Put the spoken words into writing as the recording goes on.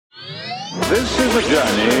This is a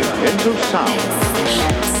journey into sound.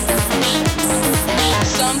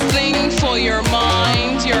 Something for your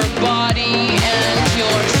mind, your body, and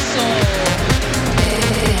your soul.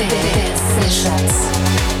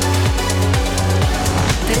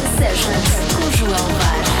 Sessions com João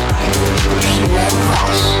Vaz.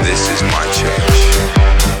 This is my church.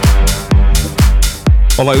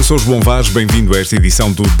 Olá, eu sou o João Vaz, bem-vindo a esta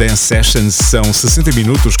edição do Dance Sessions. São 60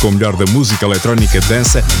 minutos com o melhor da música eletrónica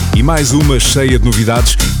dança e mais uma cheia de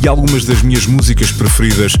novidades e algumas das minhas músicas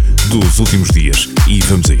preferidas dos últimos dias. E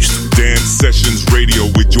vamos a isto. Dance Sessions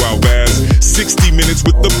Radio with João Vaz. 60 minutes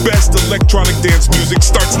with the best electronic dance music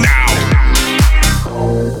starts now.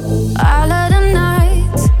 All of the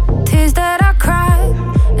nights, tears that I cried,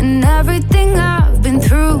 and everything I've been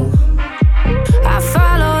through. I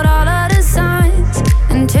followed all of the signs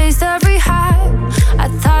and chased every high. I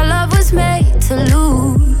thought love was made to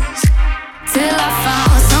lose, till I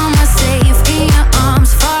found someone safe in your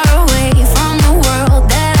arms, far away from the world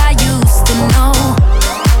that I used to know.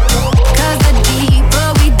 'Cause the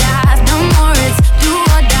deeper we dive, the more it's do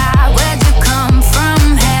or die. Where'd you come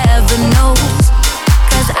from? Heaven knows.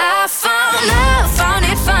 'Cause I found love, found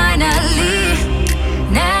it finally.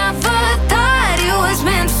 Never thought it was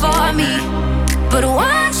meant for me, but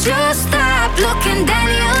once you stop looking, then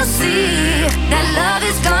you'll see that love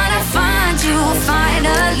is gonna find you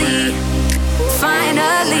finally.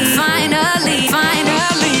 Finally, finally,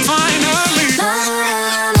 finally, finally.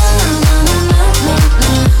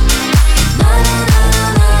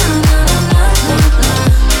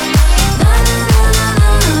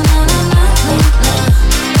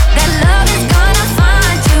 That love is gonna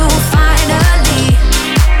find you finally.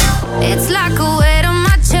 It's like a weight on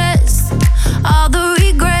my chest. All the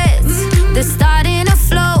regrets, they're starting to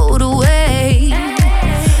float away.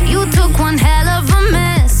 You took one hell of a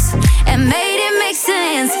mess and made it make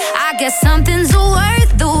sense. I guess something's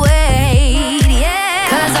worth the wait, yeah.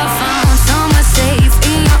 'Cause I found someone safe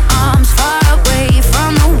in your arms, far away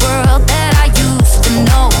from the world that I used to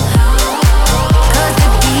know. 'Cause the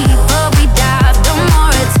deeper we dive, the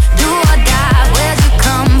more it's do or die. Where'd you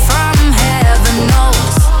come from? Heaven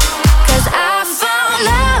knows. 'Cause I found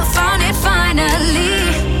love, found it finally.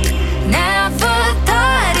 Never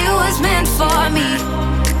thought it was meant for me,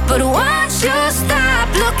 but once you stop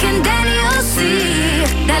looking, then you'll see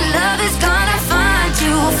that love is gonna find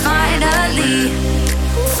you finally.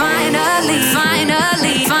 Finally,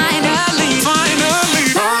 finally, finally, finally.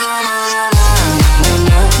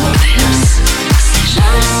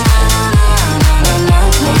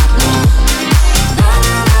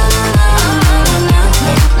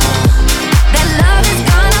 That love is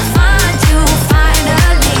gonna find you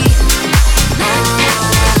finally.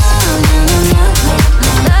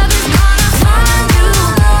 Love is gonna find you.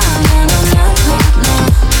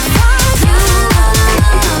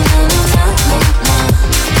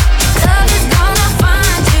 Love is gonna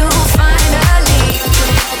find you finally.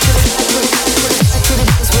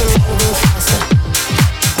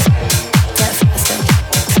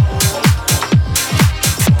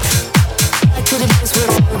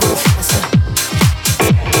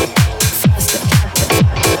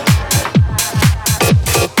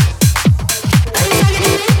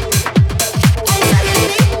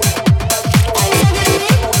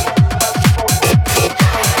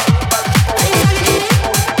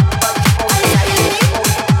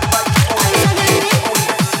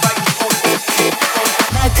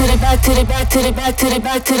 Back to the back to the back to the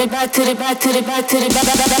back to the back to the back to the back to the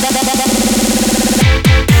back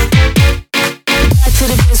to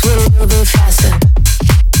the place with a little bit faster.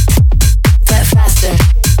 Faster.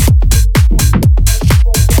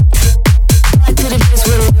 Back to the place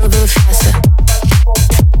with a little bit faster.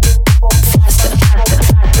 Faster.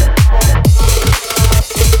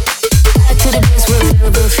 Back to the place with a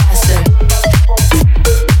little bit faster.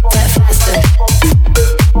 Faster.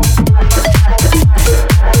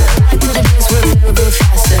 Back to the place with a little bit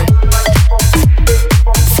faster.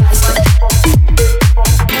 Faster.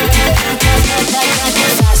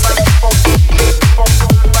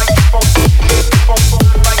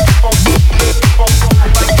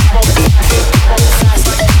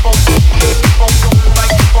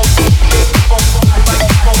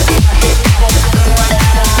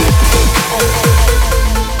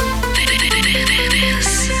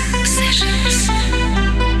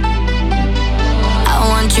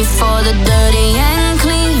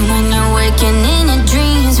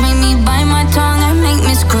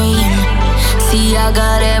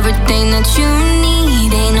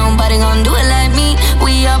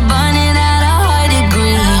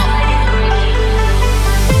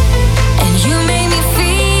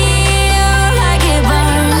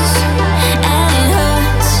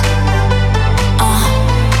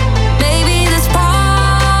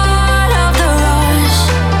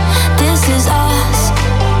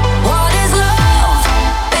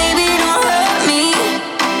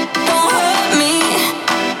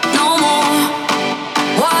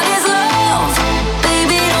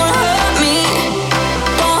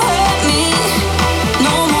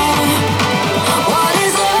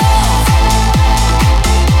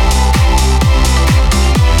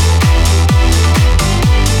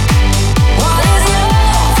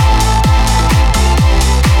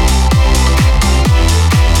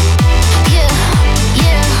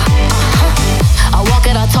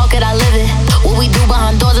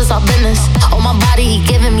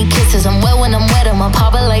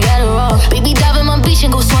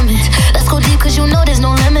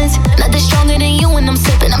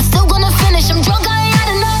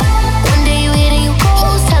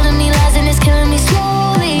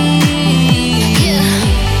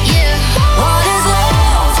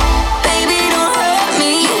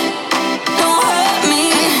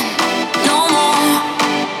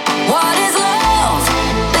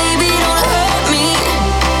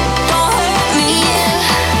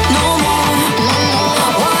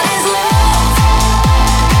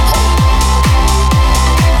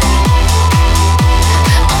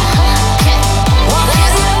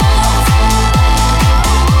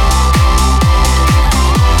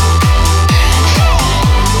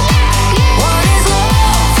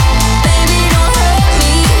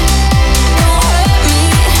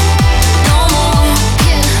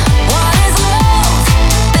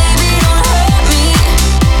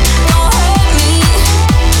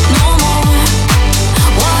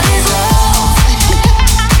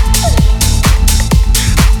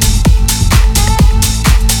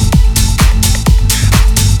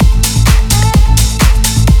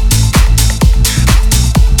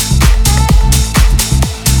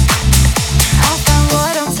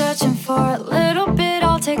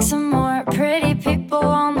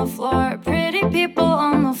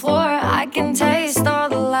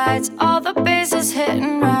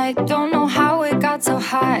 Don't know how it got so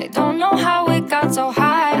high. Don't know how it got so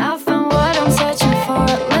high. I found what I'm searching for.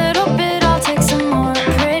 A little bit, I'll take some more.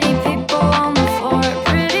 Pretty people on the floor.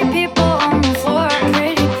 Pretty people on the floor.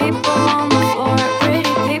 Pretty people on the floor.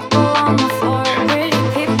 Pretty people on the floor. Pretty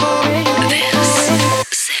people, pretty people.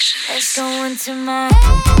 Let's go into my.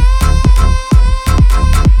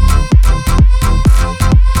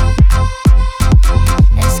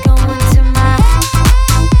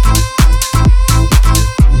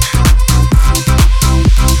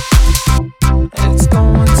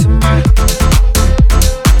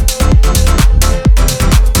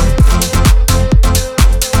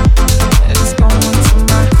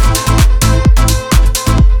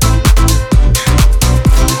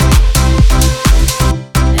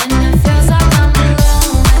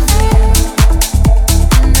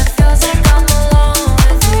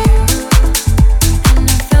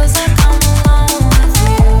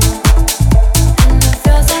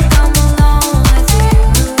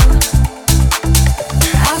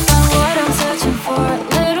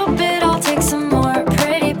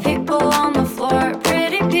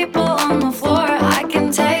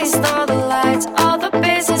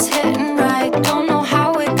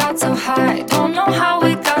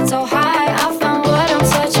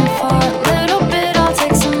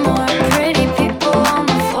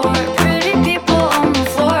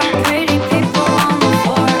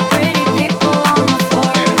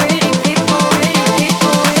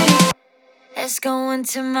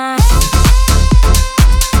 To my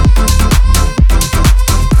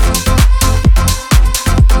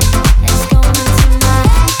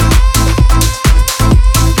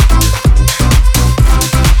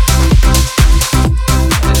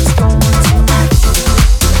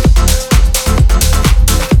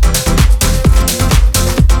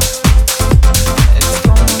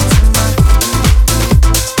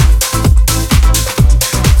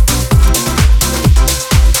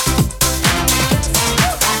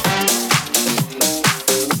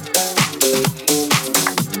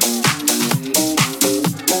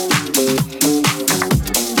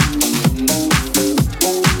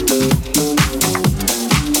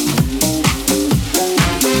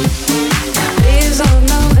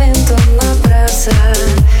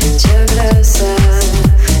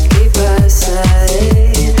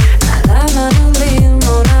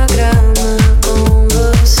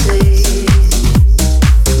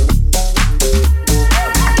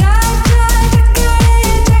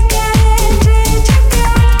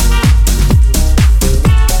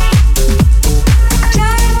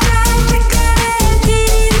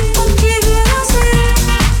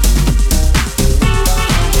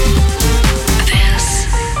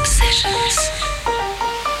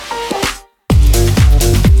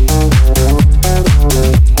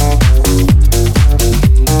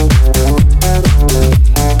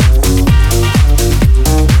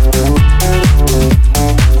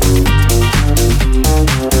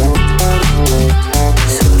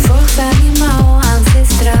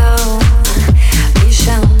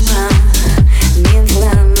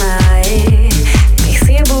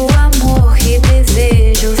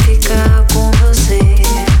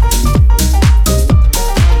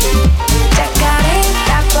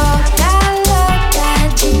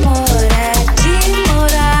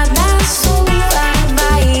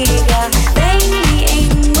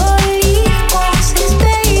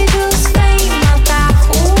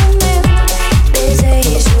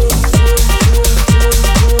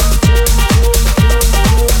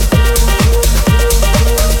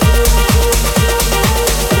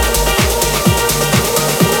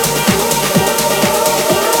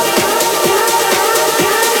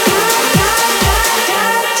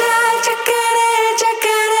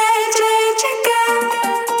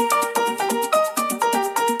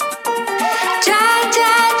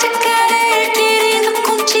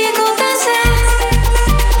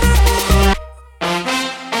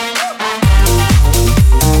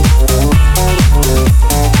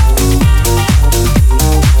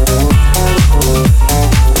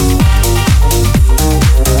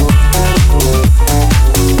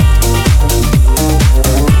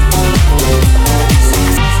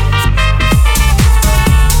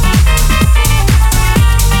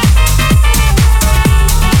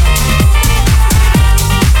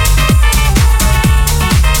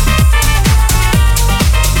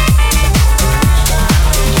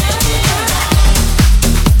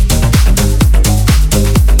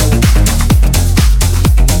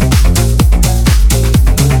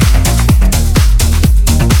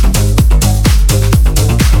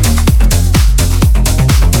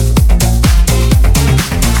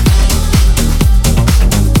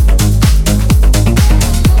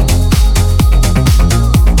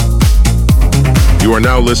You are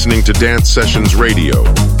now listening to Dance Sessions Radio,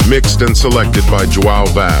 mixed and selected by Joao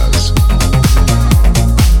Vaz.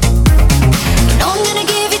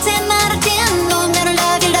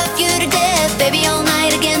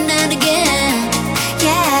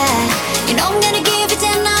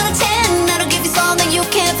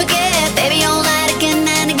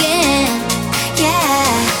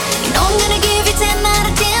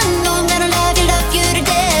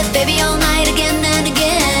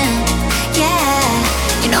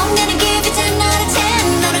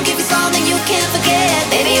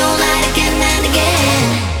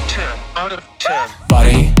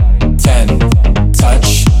 Body 10,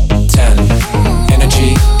 touch 10,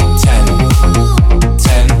 energy 10,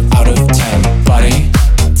 10 out of 10. Body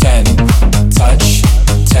 10, touch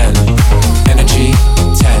 10, energy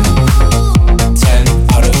 10, 10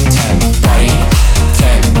 out of 10. Body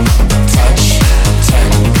 10, touch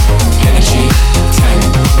 10, energy 10,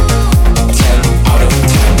 10 out of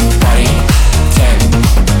 10. Body 10,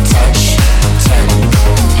 touch 10,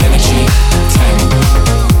 energy 10.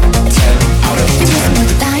 10 out of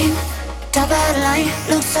 10.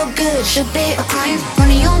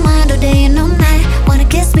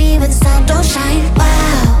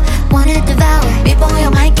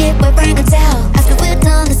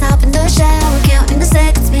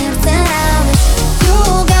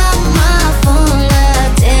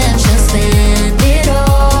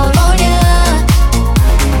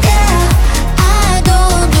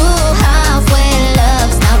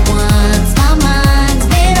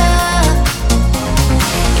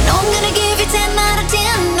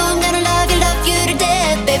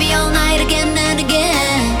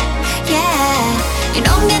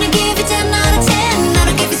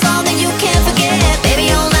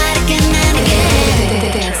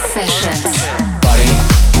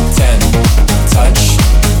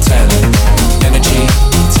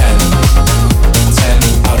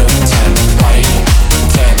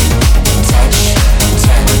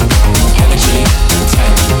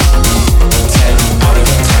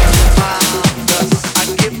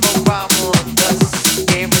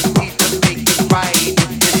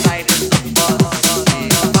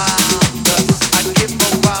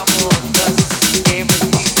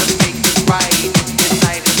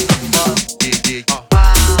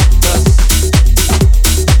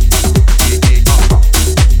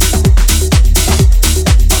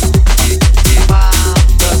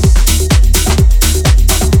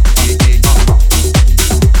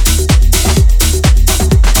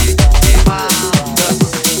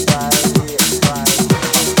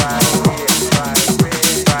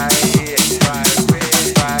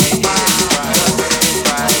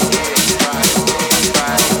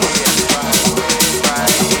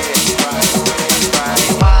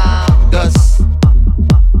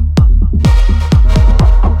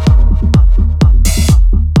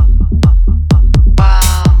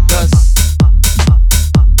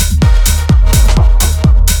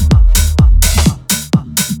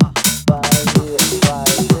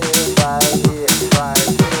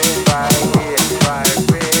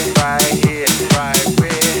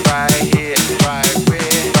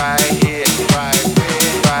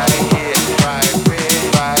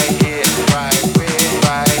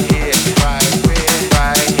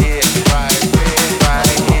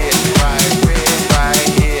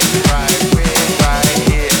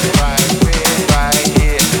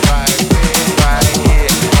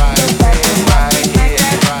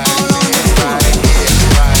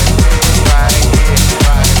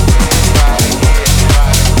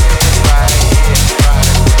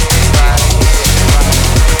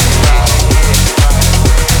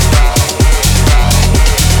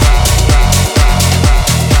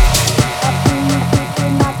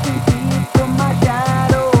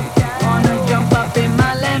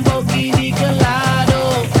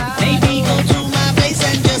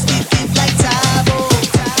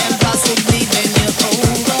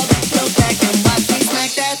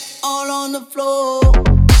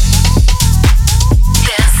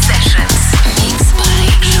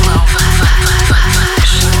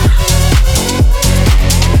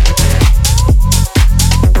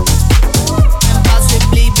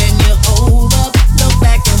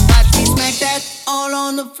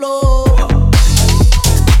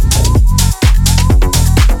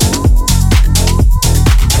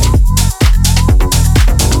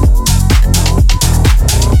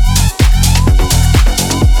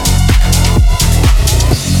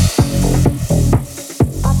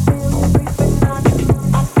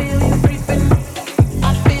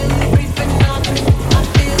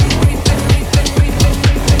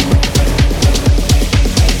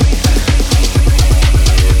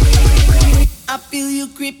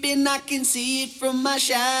 and I can see it from my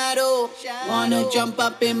shadow. Wanna jump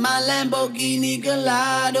up in my Lamborghini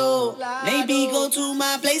Gallardo. Maybe go to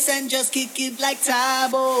my place and just kick it like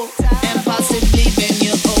Tabo. And possibly bend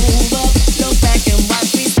you over, look back and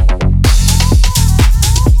watch me.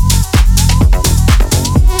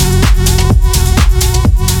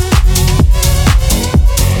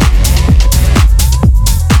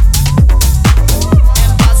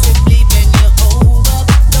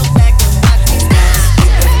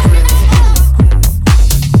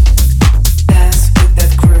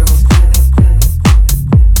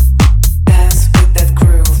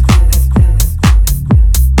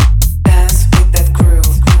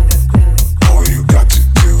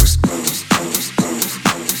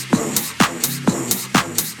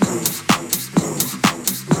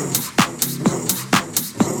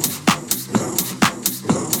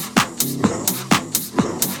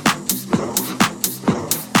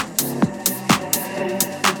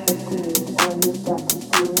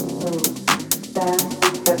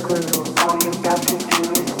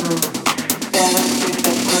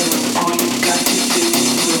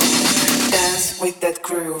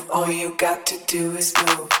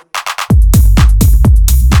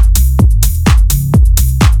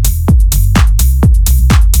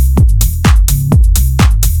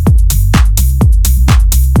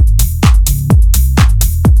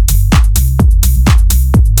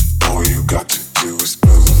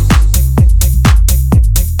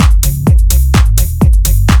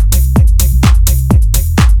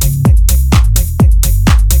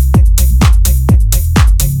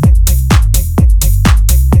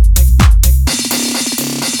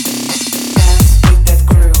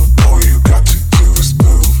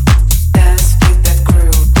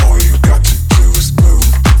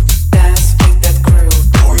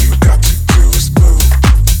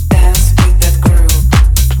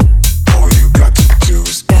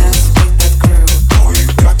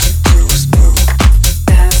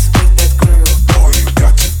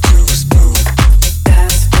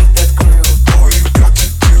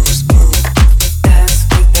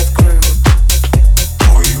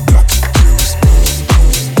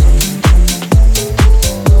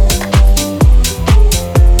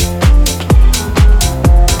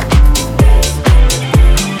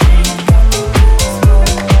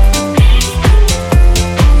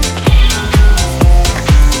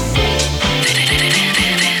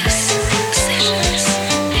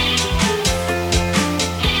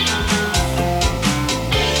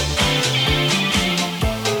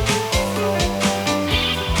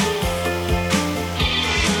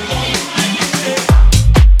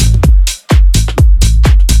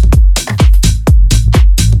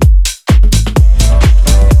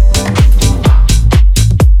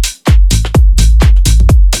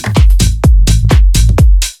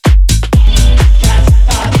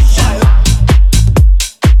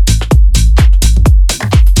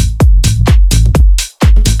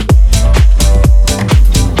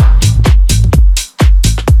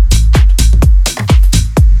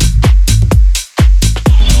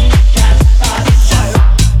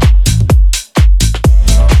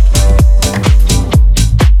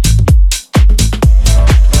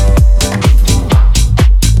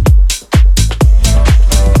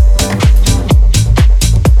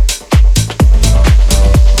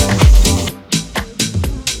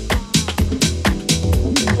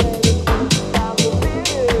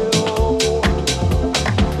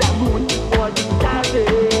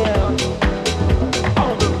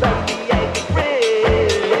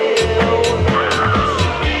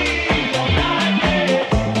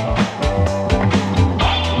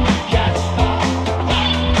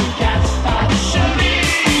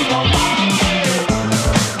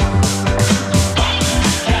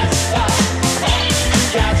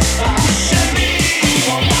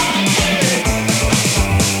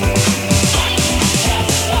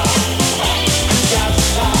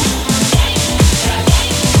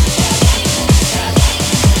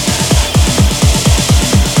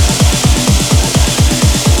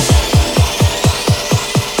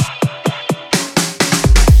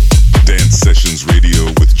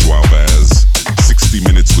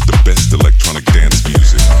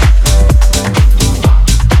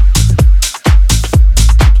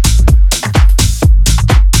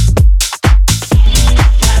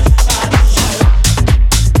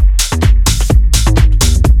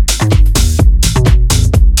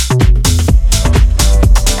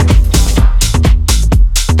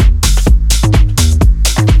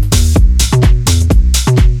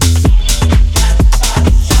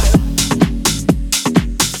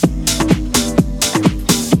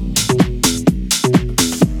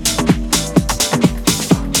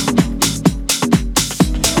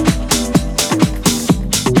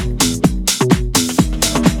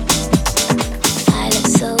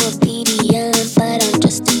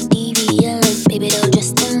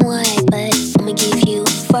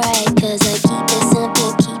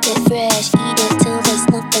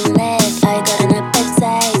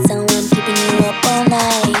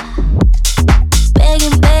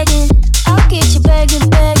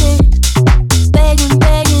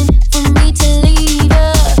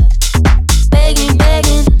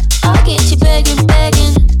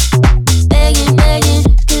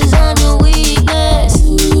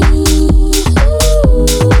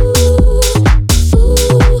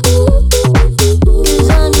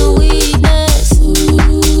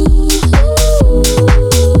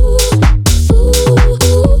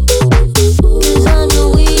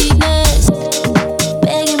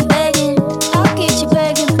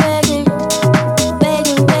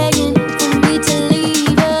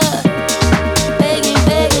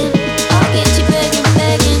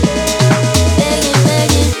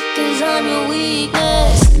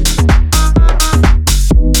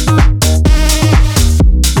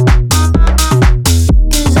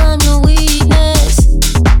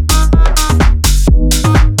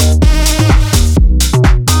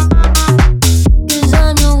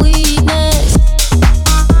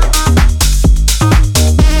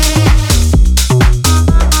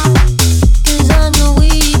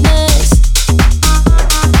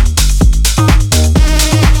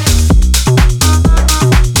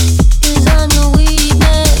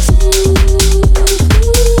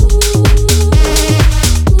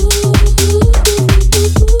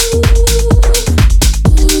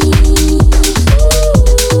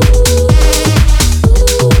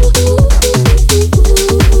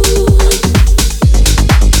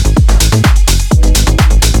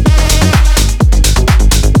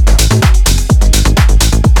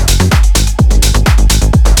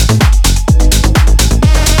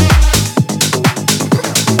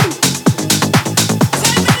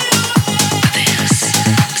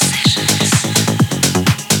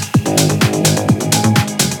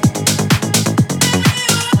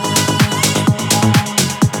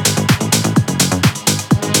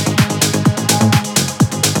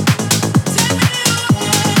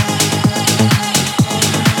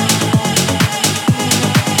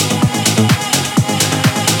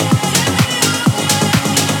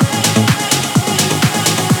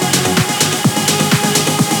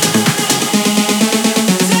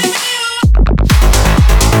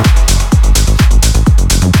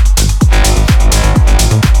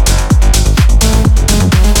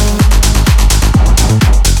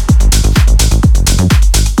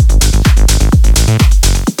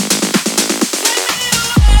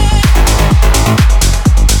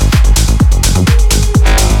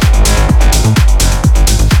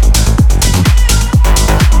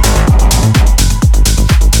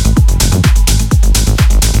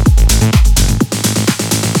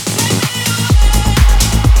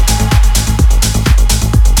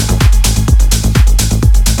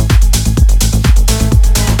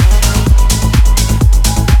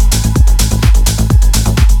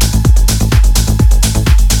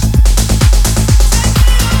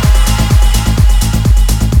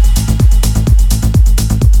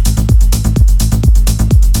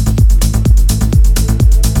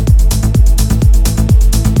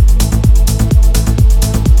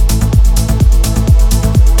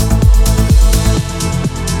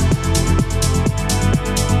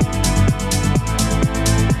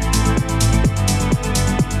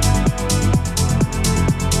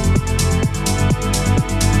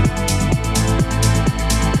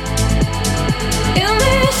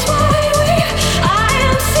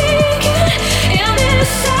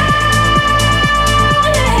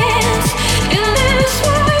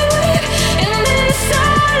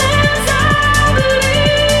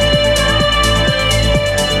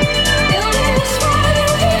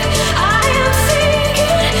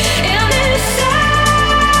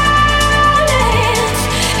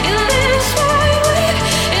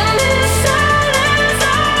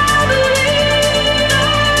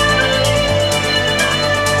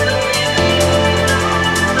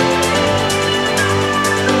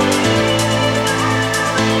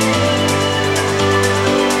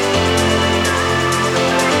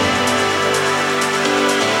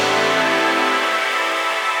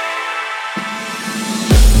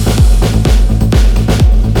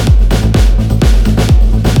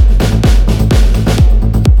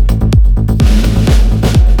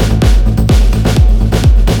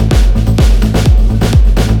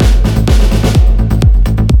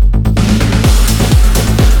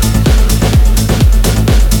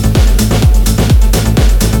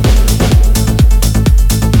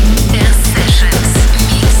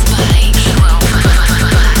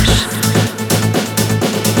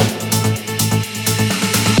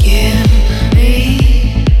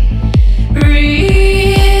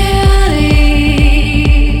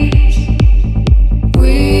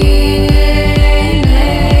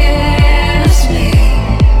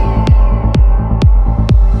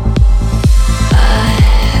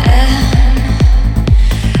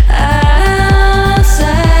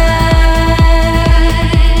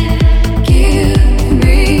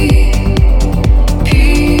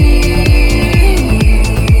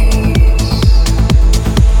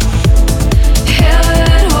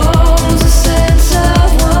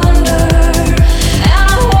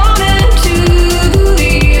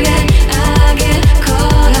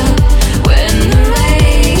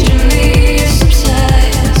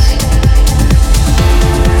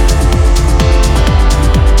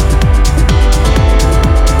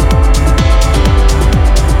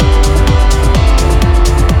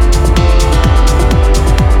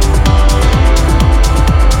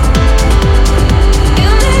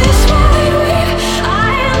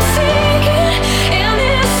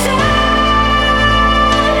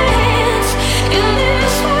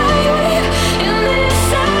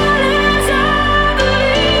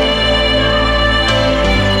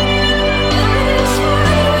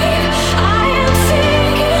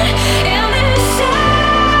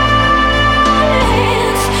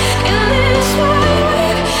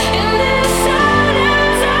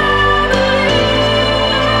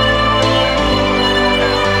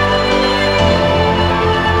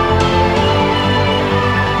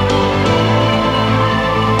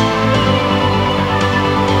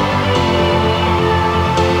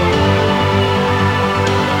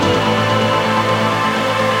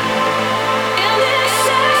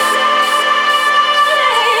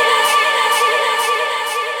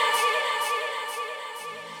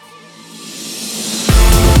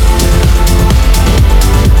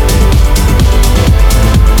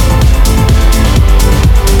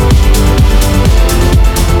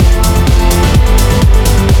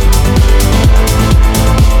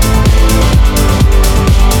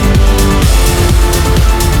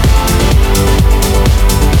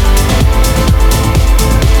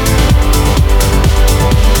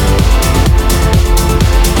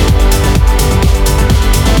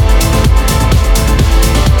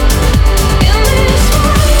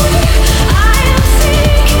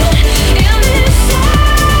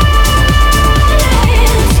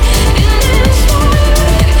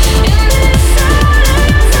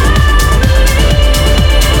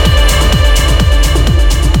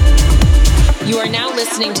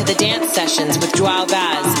 listening to the Dance Sessions with Joao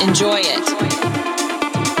Vaz. Enjoy it.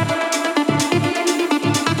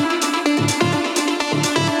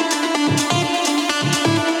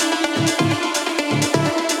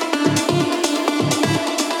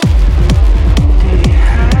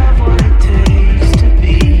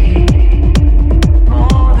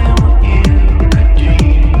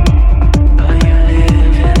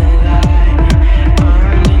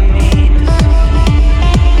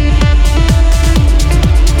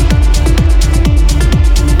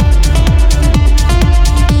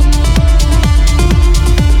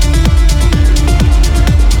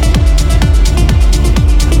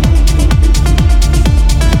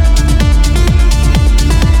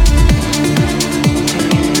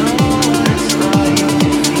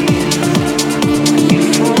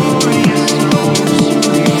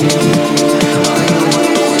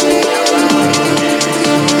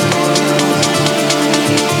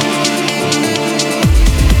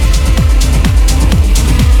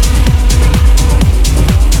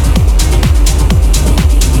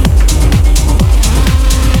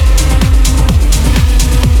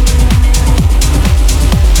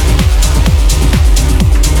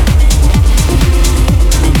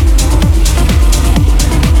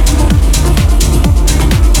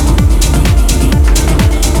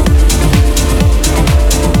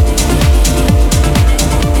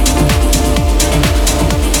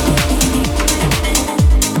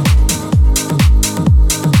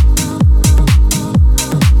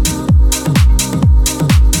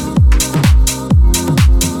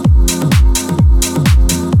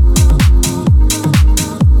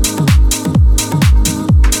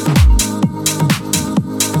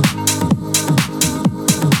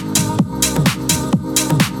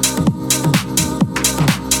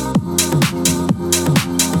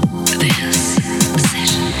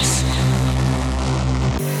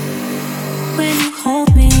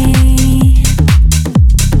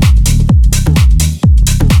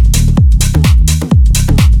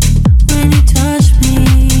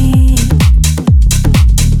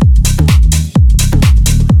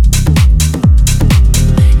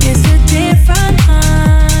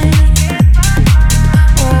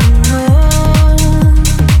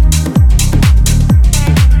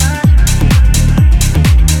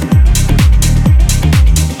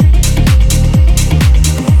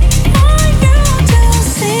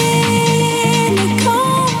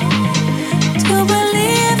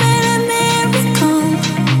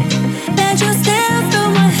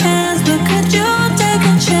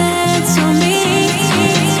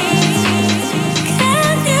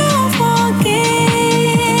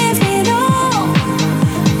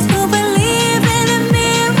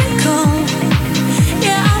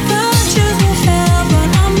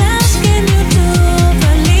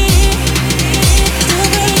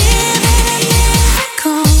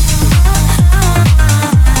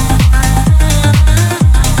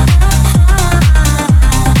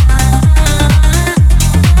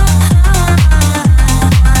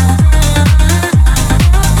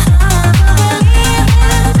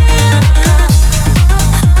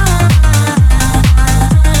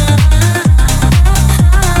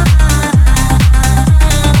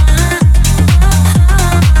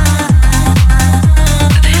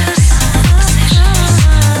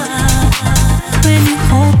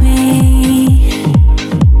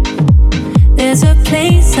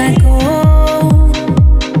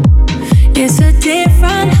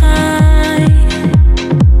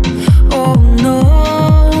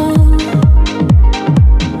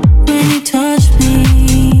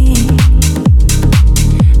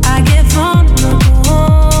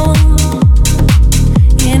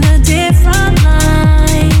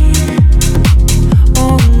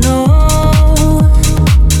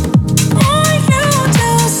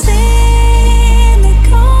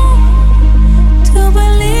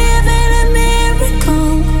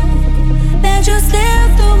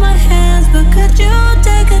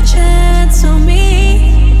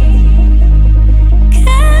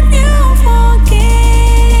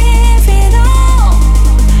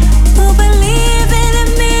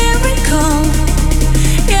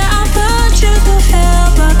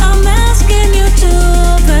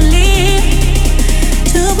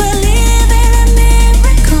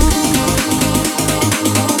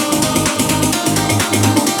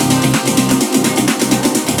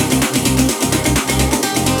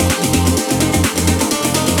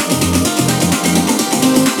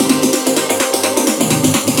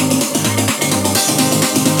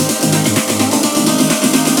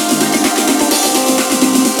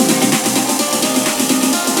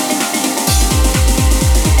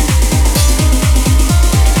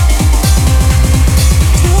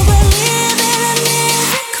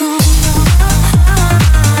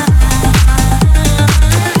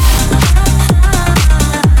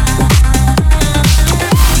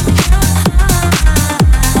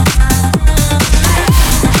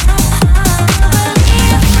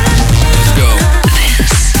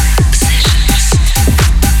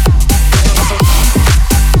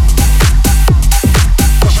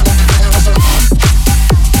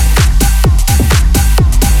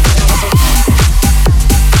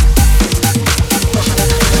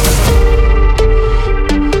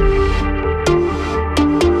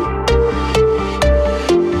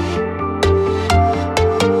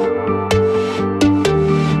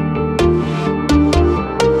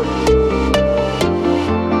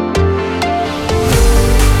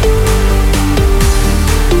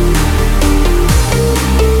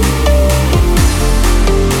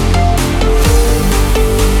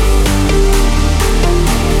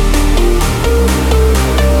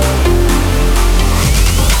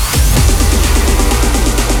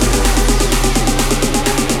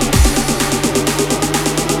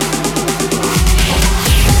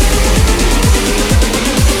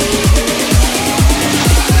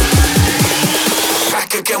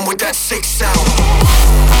 with that sick sound.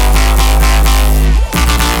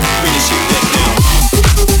 Bring this shit back now.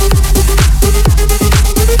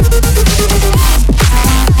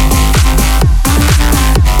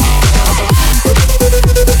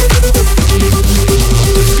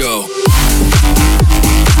 Let's go.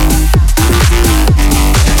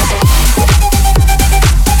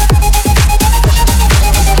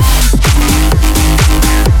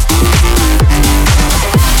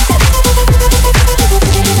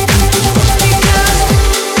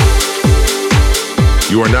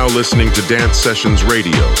 You are now listening to Dance Sessions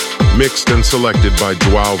Radio, mixed and selected by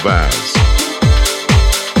Joao Vaz.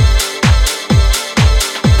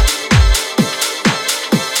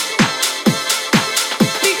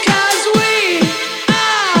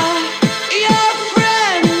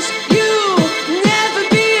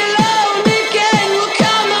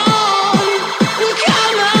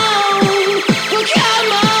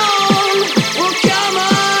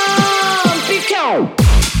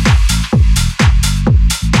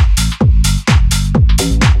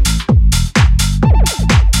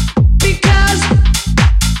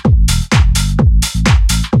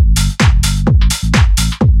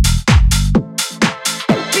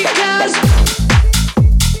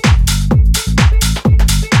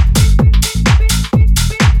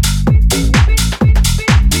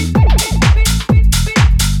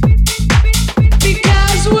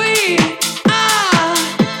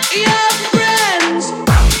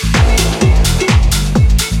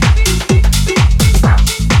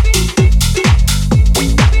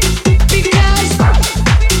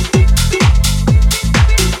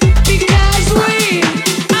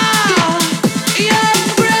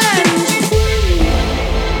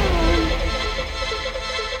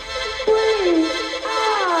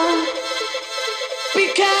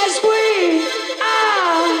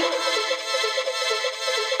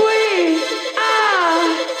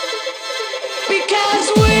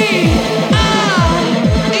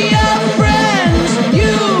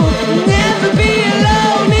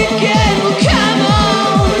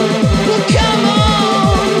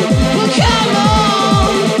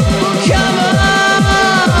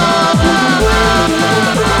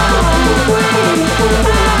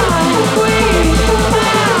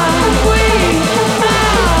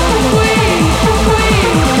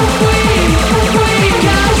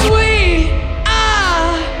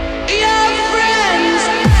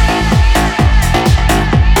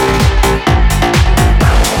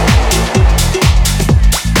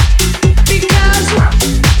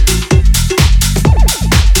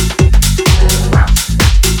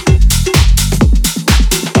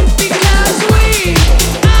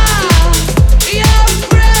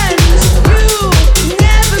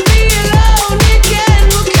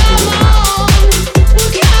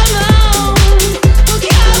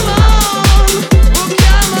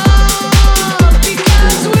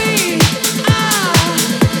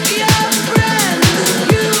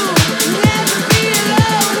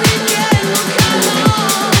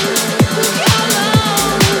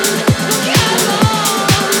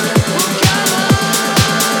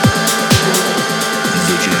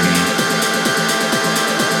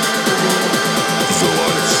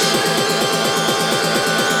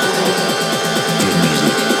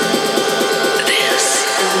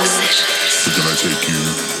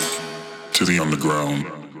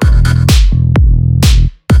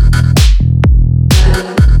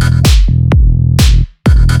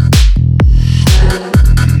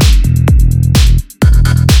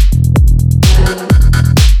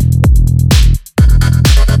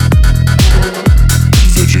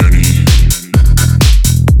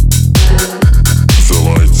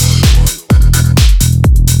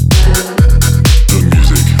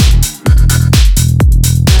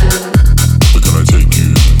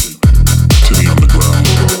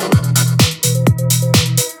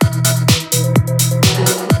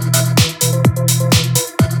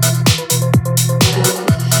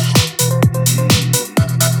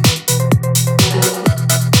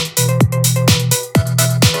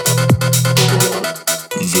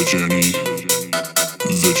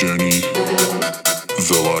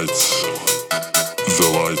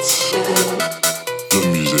 The lights.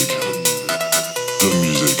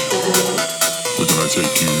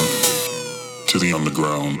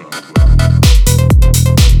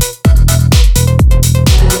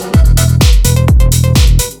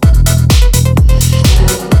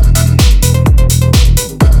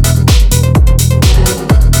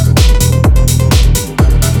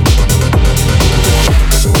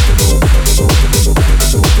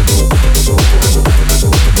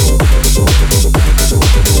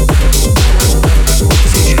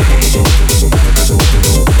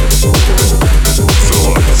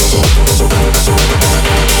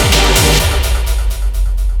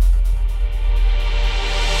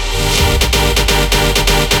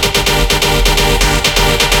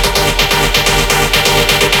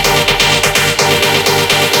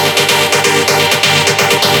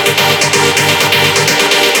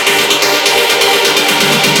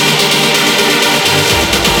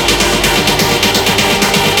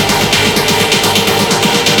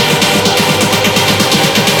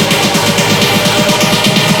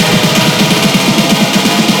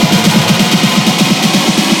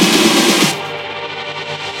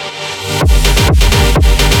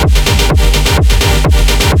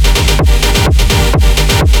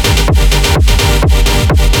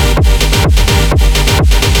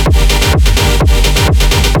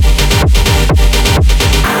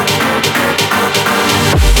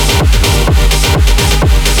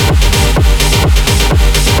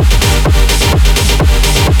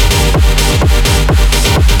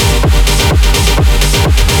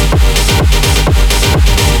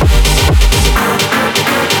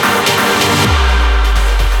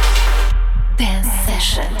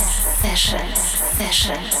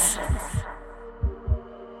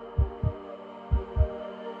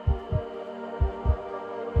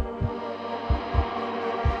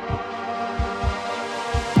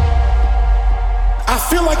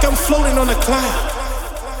 feel like I'm floating on a cloud.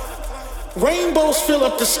 Rainbows fill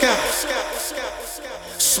up the sky.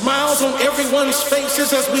 Smiles on everyone's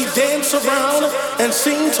faces as we dance around and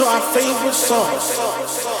sing to our favorite songs.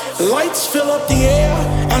 Lights fill up the air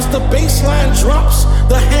as the bass line drops.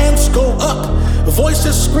 The hands go up,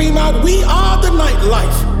 voices scream out, we are the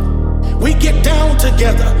nightlife. We get down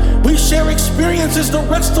together, we share experiences the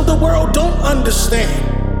rest of the world don't understand.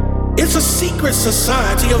 It's a secret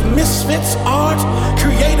society of misfits, art,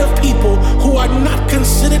 creative people who are not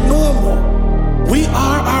considered normal. We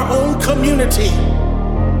are our own community.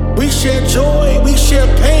 We share joy, we share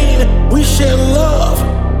pain, we share love.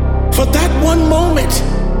 For that one moment,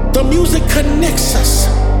 the music connects us.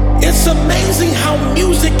 It's amazing how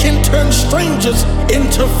music can turn strangers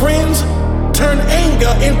into friends, turn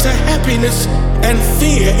anger into happiness, and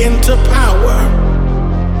fear into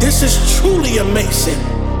power. This is truly amazing,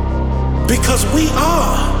 because we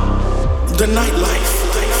are the nightlife.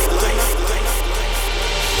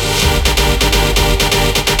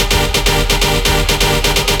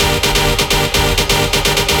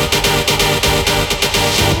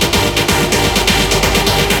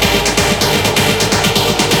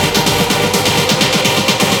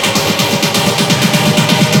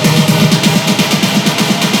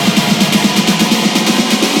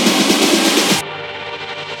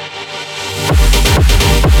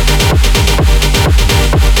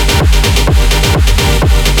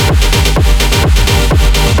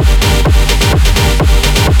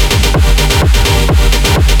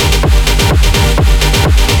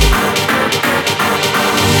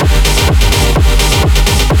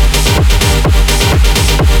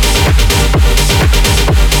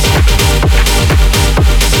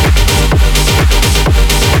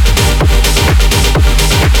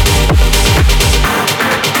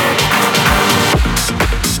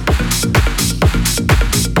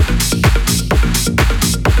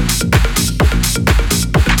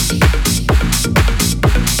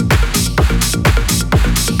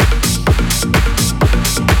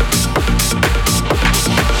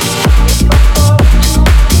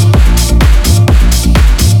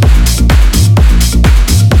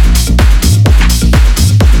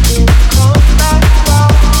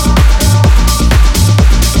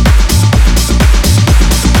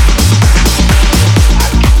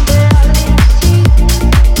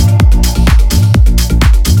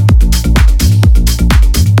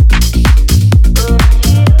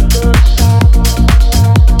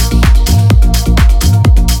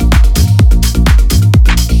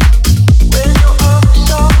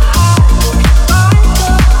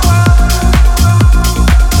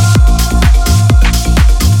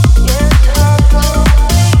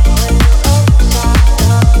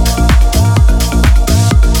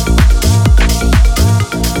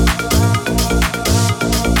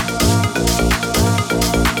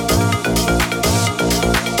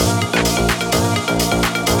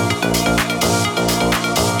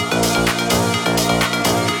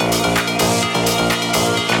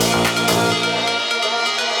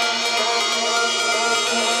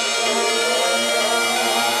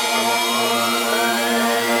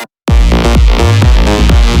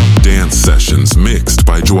 Mixed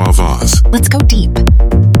by Joao Vaz. Let's go deep. Down.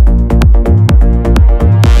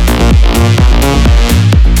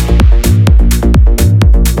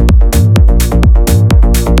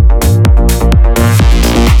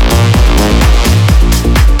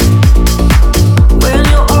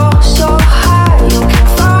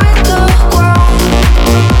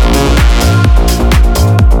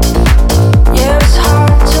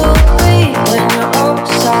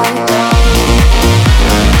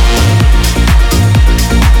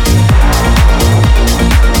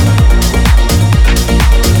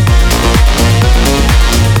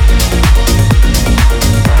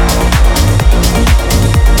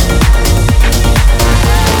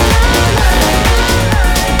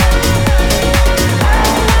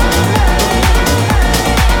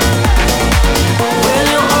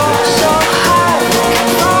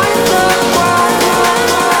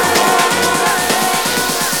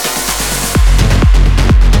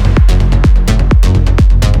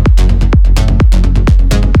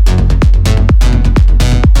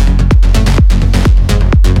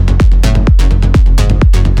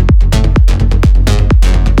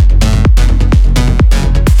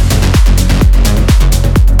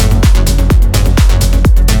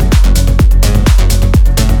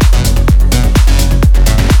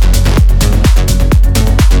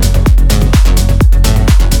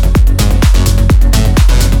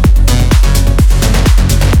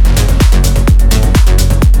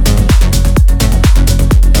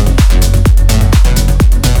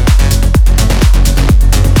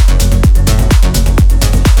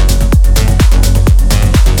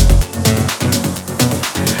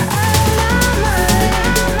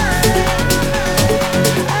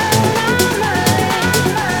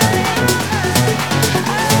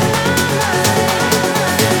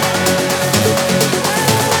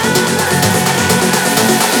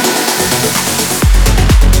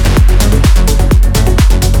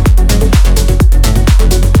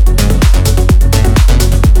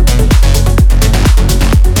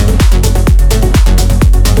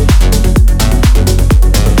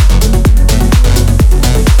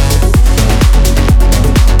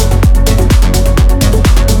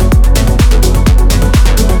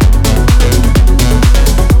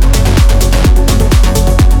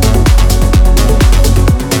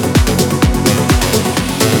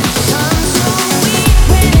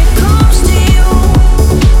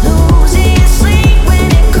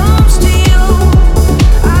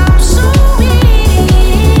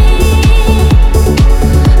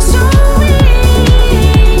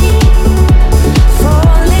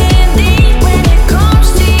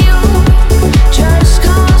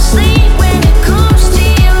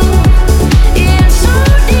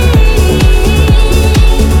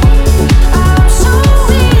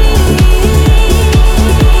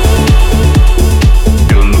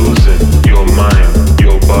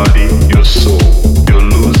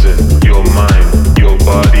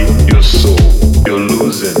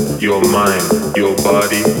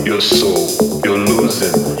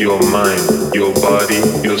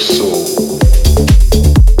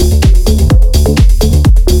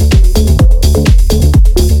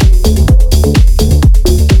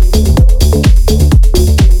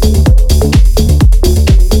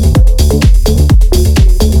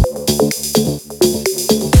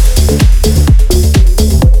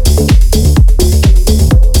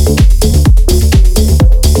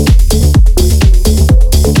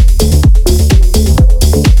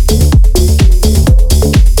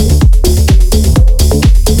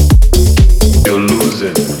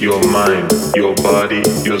 mind, your body,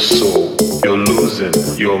 your soul. You're losing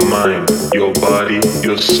your mind, your body,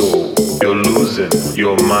 your soul. You're losing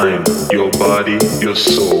your mind, your body, your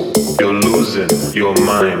soul. You're losing your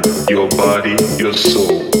mind, your body, your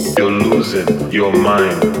soul. You're losing your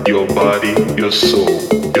mind, your body, your soul.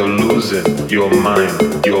 You're losing your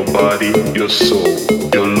mind, your body, your soul.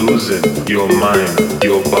 You're losing your mind,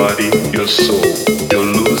 your body, your soul. You're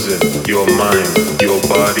losing your mind, your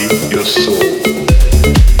body, your soul.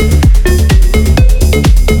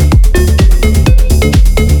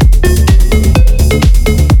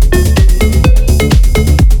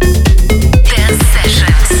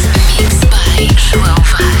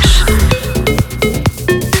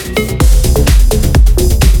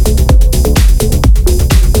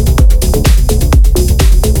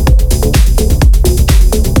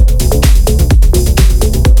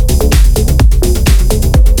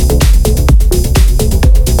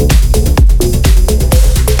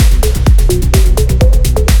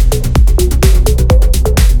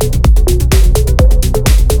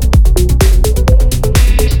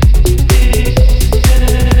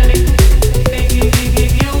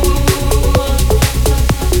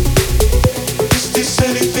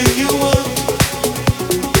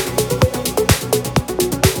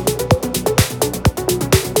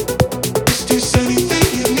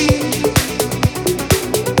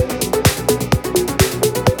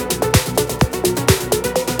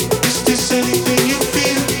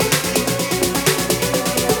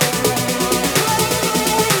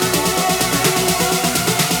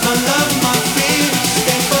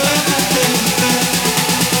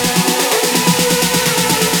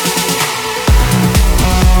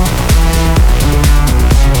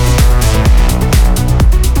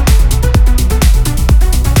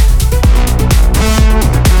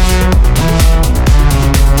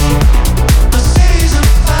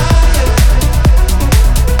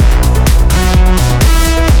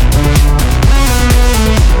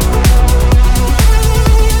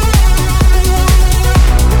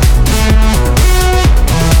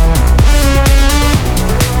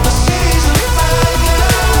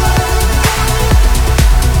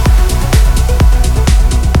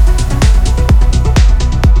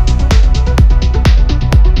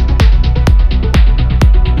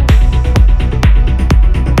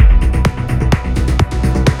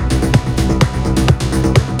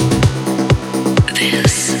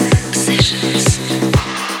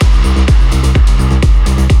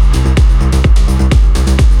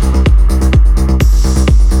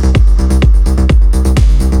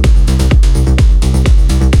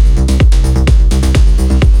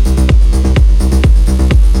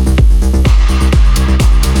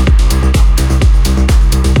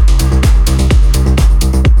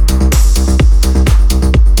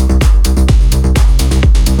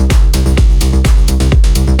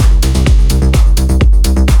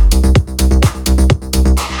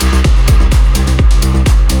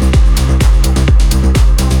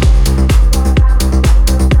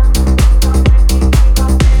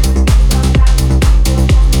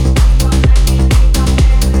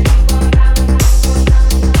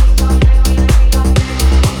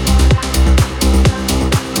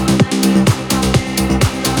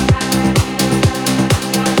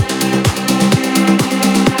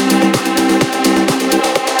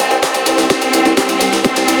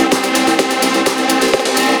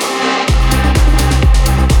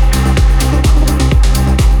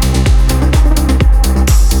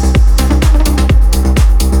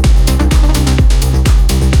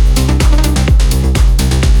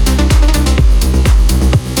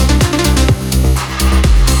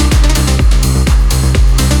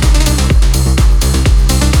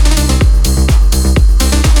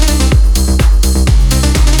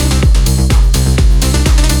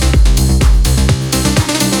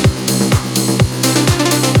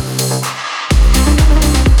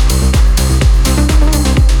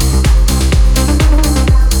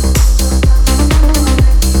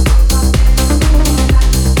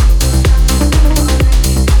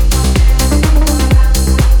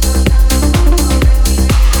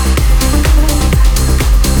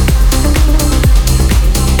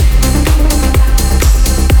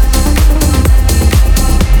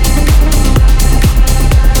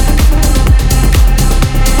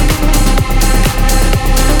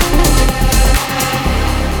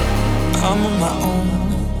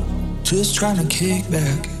 just trying to kick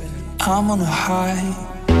back. I'm on a high,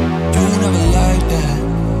 you never like that.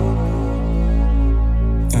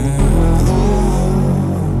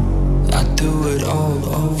 I do it all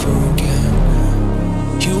over again.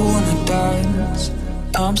 You wanna dance,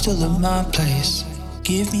 I'm still at my place.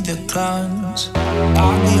 Give me the guns,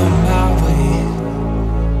 I'll be on my way.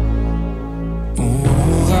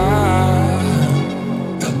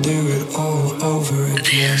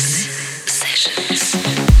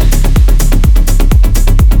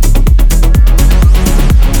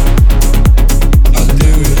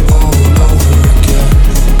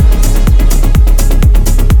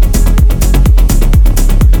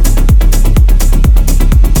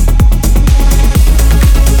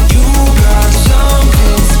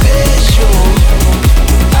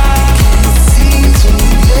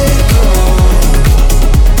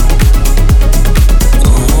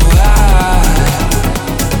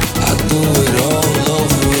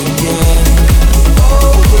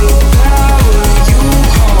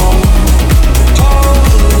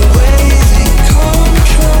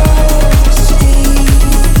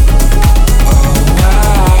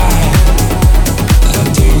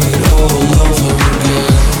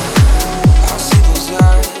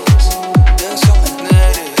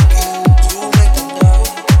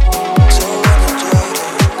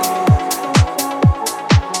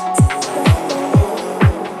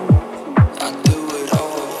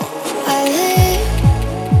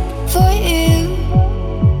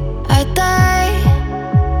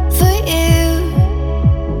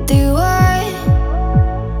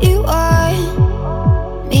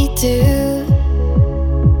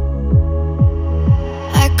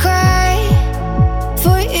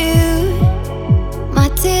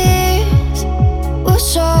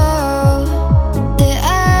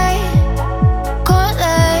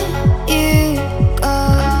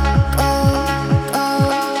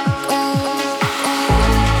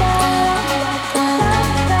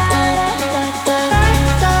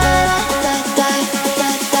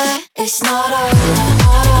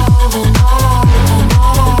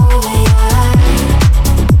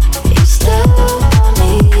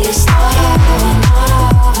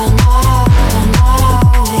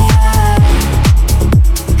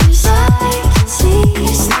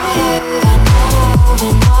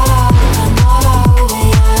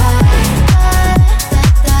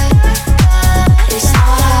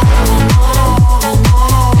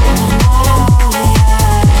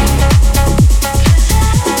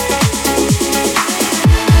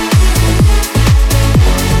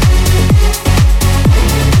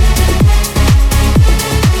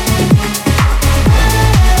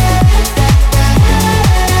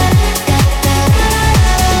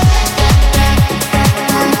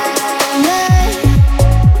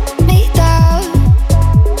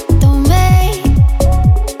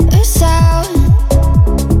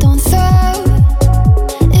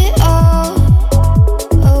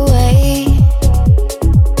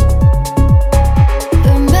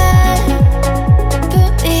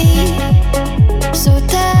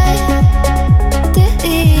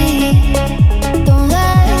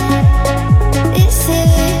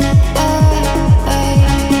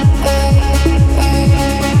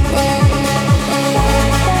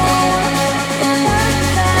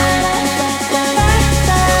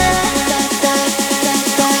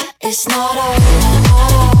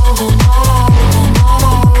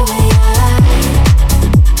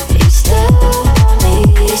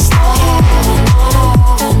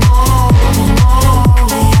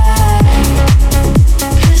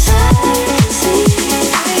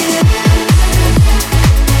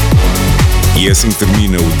 E assim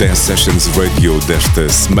termina o Dance Sessions Radio desta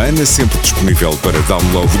semana, sempre disponível para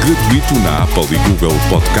download gratuito na Apple e Google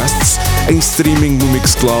Podcasts, em streaming no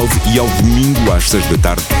Mixcloud e ao domingo às 6 da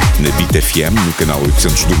tarde na Beat FM, no canal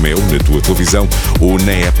 800 do Meu, na tua televisão ou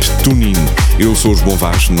na app TuneIn. Eu sou os Bom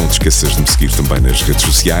Vaz, não te esqueças de me seguir também nas redes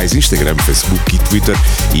sociais, Instagram, Facebook e Twitter,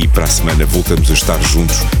 e para a semana voltamos a estar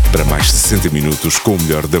juntos para mais 60 minutos com o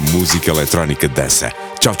melhor da música eletrónica dança.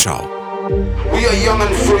 Tchau, tchau. We are young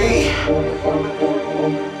and free.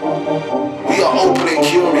 We are open and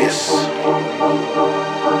curious.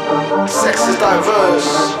 Sex is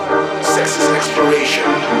diverse. Sex is exploration.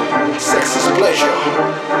 Sex is pleasure.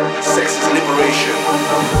 Sex is liberation.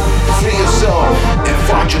 Free yourself and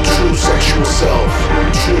find your true sexual self.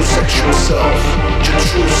 True sexual self. Your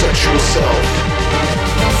true sexual self.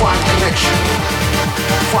 Find connection.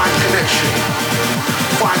 Find connection.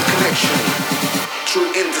 Find connection. True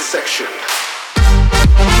intersection.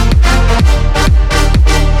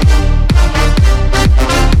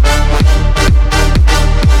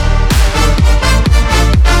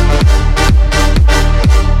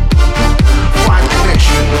 Find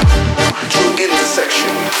connection. True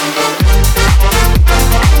intersection.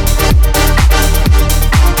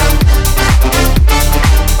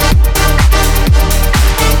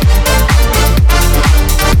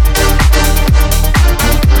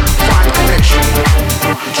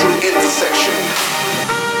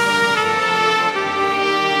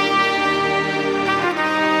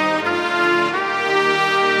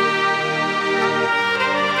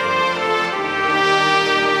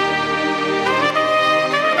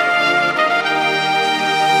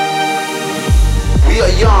 We are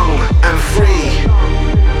young and free.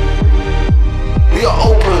 We are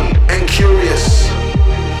open and curious.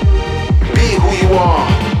 Be who you are.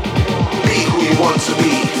 Be who you want to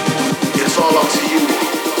be.